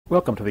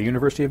Welcome to the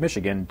University of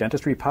Michigan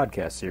Dentistry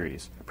Podcast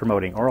Series,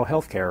 promoting oral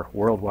health care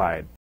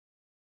worldwide.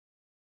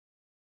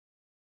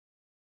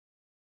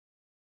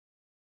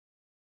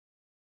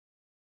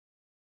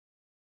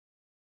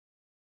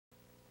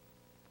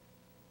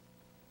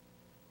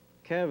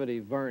 Cavity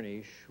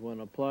varnish,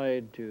 when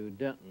applied to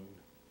dentin,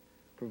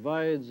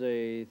 provides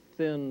a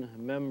thin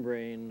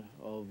membrane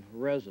of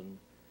resin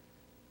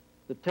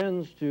that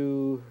tends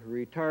to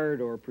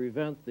retard or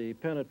prevent the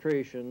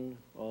penetration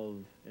of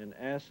an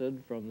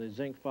acid from the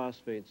zinc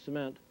phosphate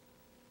cement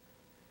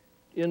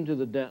into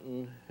the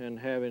dentin and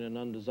having an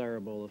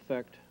undesirable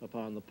effect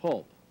upon the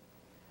pulp.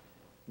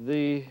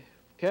 The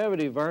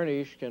cavity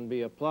varnish can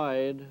be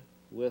applied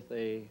with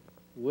a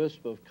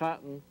wisp of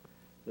cotton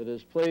that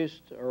is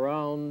placed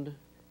around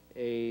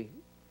a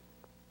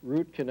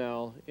root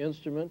canal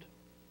instrument.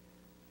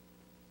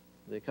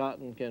 The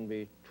cotton can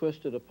be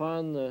twisted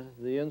upon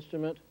the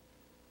instrument.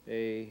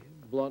 A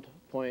blunt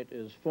point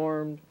is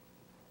formed.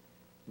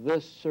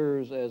 This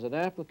serves as an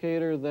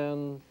applicator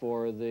then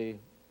for the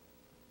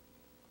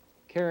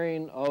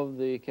carrying of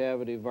the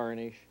cavity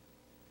varnish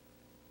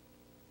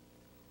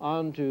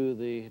onto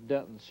the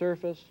dentin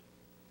surface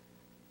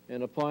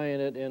and applying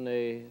it in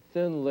a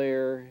thin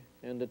layer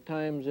and at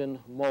times in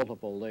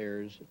multiple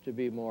layers to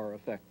be more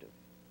effective.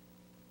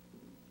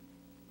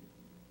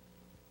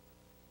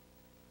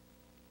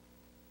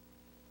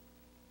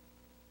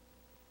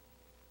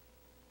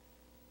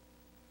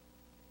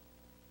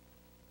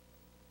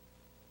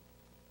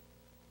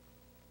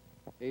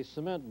 A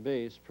cement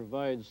base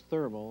provides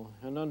thermal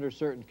and, under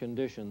certain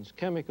conditions,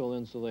 chemical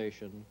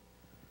insulation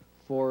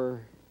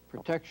for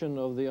protection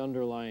of the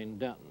underlying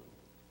dentin.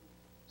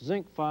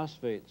 Zinc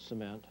phosphate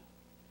cement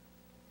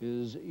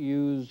is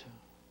used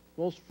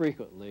most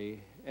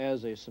frequently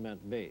as a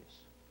cement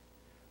base.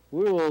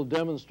 We will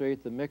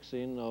demonstrate the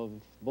mixing of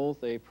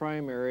both a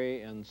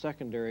primary and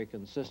secondary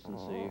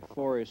consistency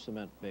for a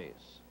cement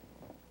base.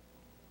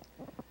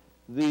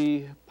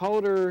 The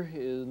powder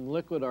and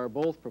liquid are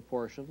both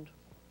proportioned.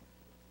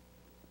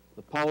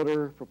 The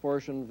powder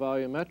proportioned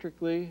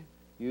volumetrically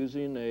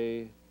using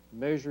a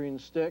measuring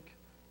stick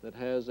that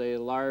has a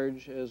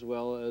large as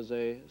well as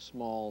a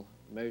small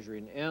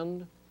measuring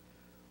end.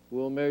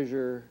 We'll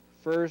measure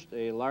first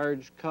a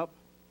large cup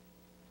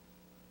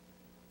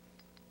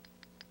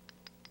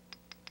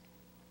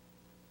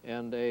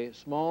and a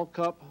small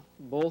cup,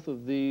 both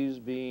of these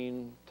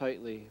being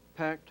tightly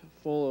packed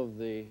full of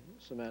the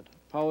cement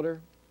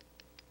powder.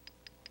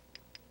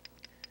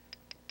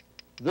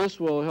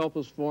 This will help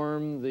us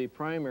form the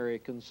primary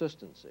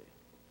consistency.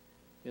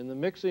 In the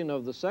mixing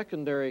of the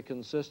secondary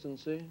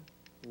consistency,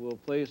 we'll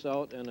place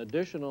out an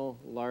additional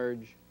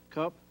large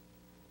cup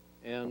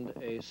and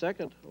a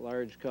second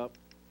large cup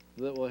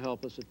that will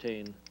help us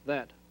attain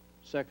that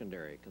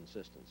secondary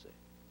consistency.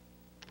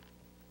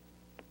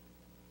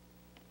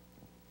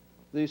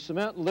 The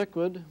cement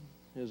liquid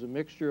is a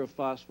mixture of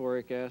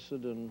phosphoric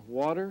acid and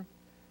water.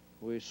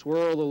 We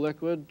swirl the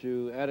liquid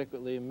to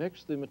adequately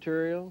mix the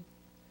material,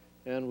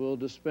 and we'll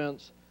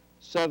dispense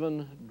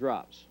 7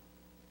 drops.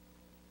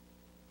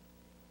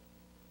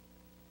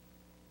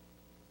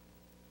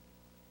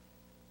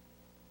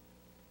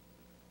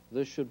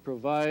 This should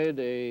provide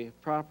a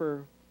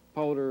proper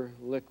powder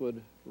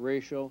liquid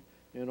ratio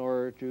in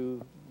order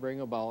to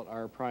bring about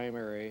our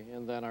primary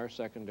and then our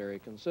secondary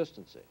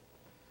consistency.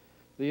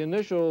 The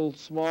initial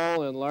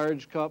small and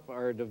large cup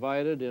are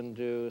divided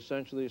into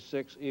essentially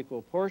 6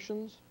 equal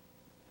portions.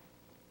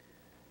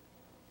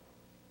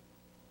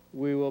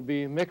 We will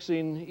be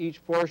mixing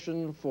each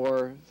portion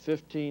for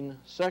 15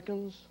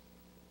 seconds.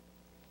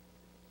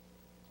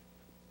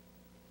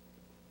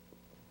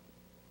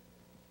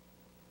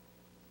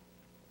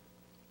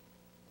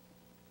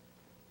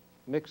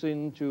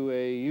 Mixing to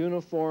a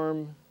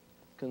uniform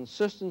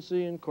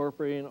consistency,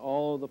 incorporating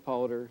all of the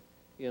powder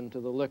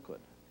into the liquid.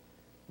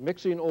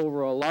 Mixing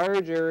over a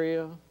large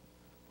area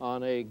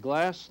on a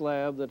glass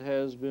slab that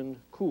has been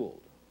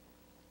cooled.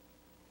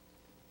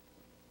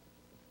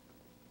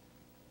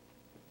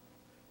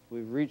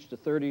 We've reached the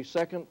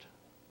 30-second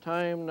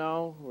time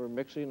now. We're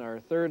mixing our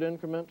third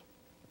increment.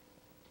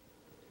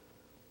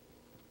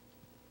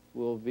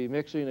 We'll be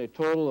mixing a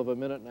total of 1.5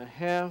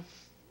 minutes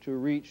to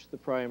reach the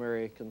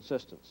primary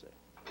consistency.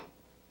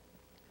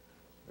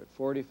 We're at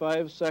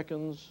 45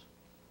 seconds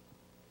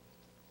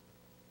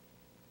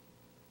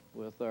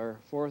with our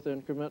fourth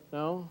increment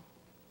now.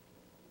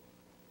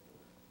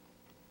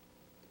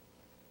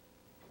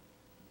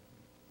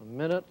 A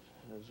minute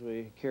as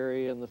we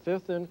carry in the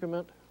fifth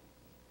increment.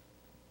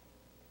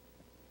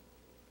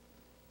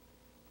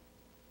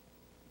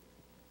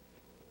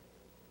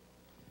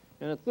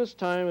 And at this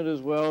time, it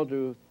is well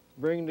to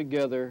bring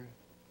together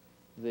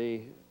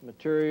the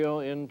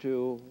material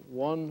into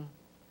one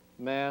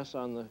mass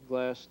on the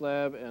glass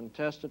slab and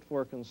test it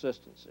for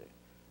consistency.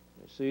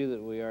 You see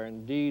that we are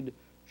indeed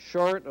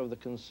short of the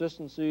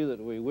consistency that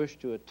we wish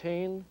to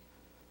attain,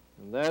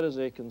 and that is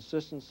a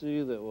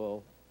consistency that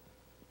will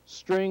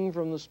string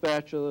from the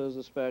spatula as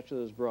the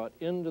spatula is brought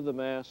into the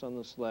mass on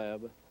the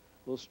slab,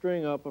 will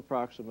string up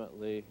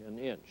approximately 1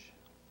 inch.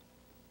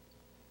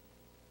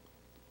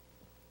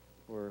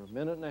 for a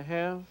minute and a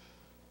half.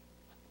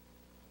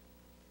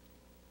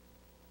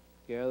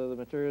 Gather the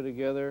material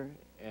together,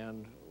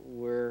 and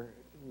we're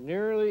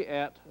nearly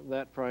at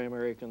that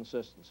primary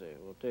consistency.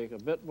 We'll take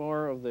a bit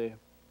more of the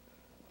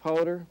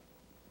powder,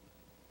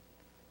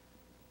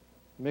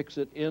 mix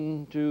it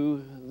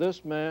into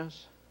this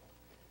mass,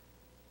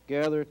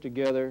 gather it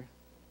together,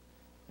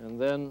 and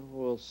then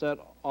we'll set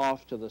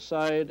off to the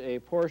side a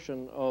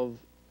portion of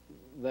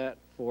that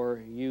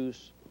for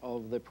use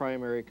of the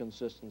primary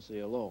consistency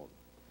alone.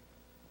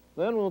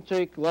 Then we'll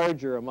take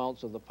larger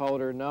amounts of the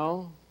powder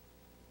now,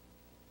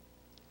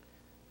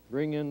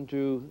 bring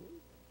into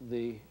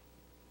the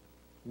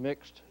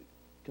mixed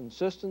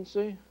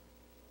consistency,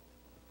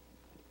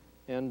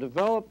 and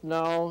develop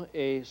now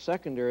a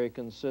secondary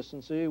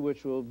consistency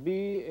which will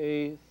be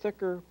a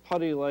thicker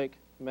putty-like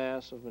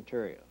mass of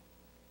material.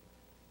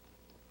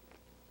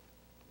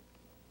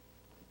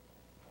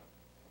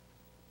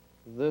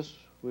 This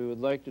we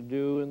would like to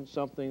do in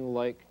something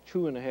like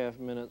 2.5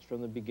 minutes from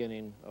the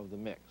beginning of the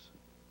mix.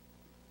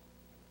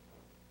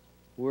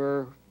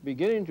 We're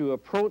beginning to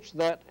approach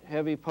that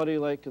heavy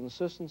putty-like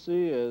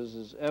consistency, as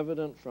is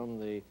evident from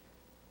the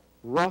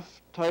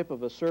rough type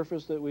of a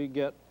surface that we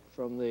get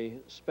from the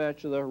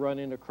spatula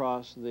running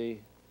across the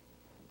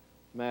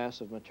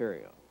mass of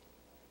material.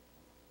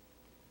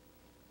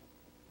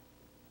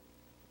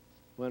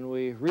 When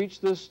we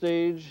reach this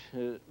stage,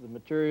 the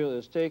material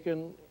is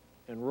taken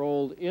and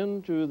rolled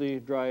into the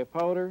dry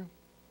powder,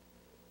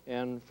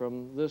 and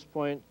from this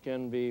point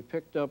can be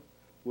picked up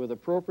with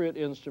appropriate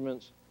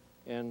instruments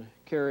and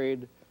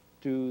carried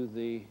to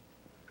the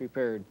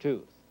prepared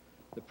tooth.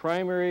 The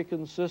primary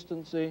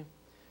consistency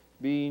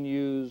being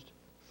used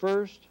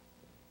first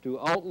to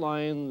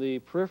outline the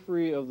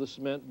periphery of the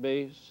cement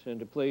base and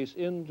to place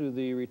into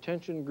the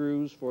retention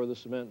grooves for the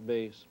cement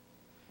base,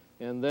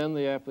 and then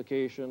the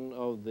application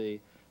of the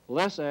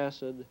less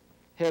acid,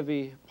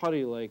 heavy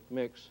putty-like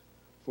mix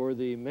for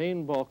the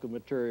main bulk of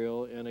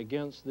material and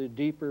against the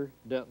deeper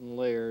dentin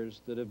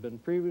layers that have been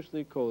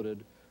previously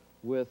coated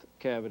with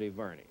cavity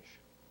varnish.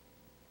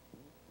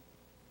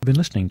 You've been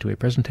listening to a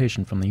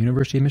presentation from the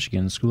University of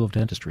Michigan School of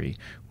Dentistry,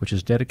 which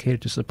is dedicated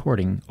to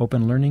supporting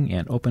open learning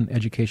and open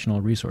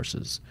educational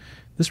resources.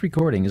 This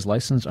recording is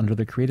licensed under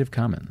the Creative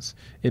Commons.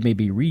 It may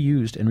be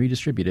reused and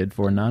redistributed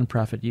for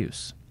nonprofit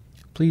use.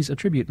 Please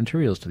attribute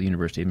materials to the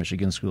University of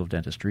Michigan School of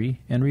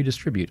Dentistry and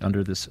redistribute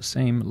under this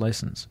same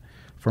license.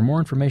 For more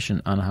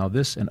information on how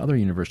this and other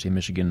University of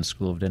Michigan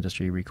School of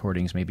Dentistry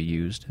recordings may be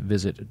used,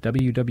 visit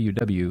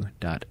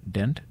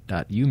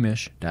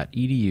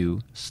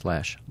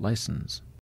www.dent.umich.edu/license.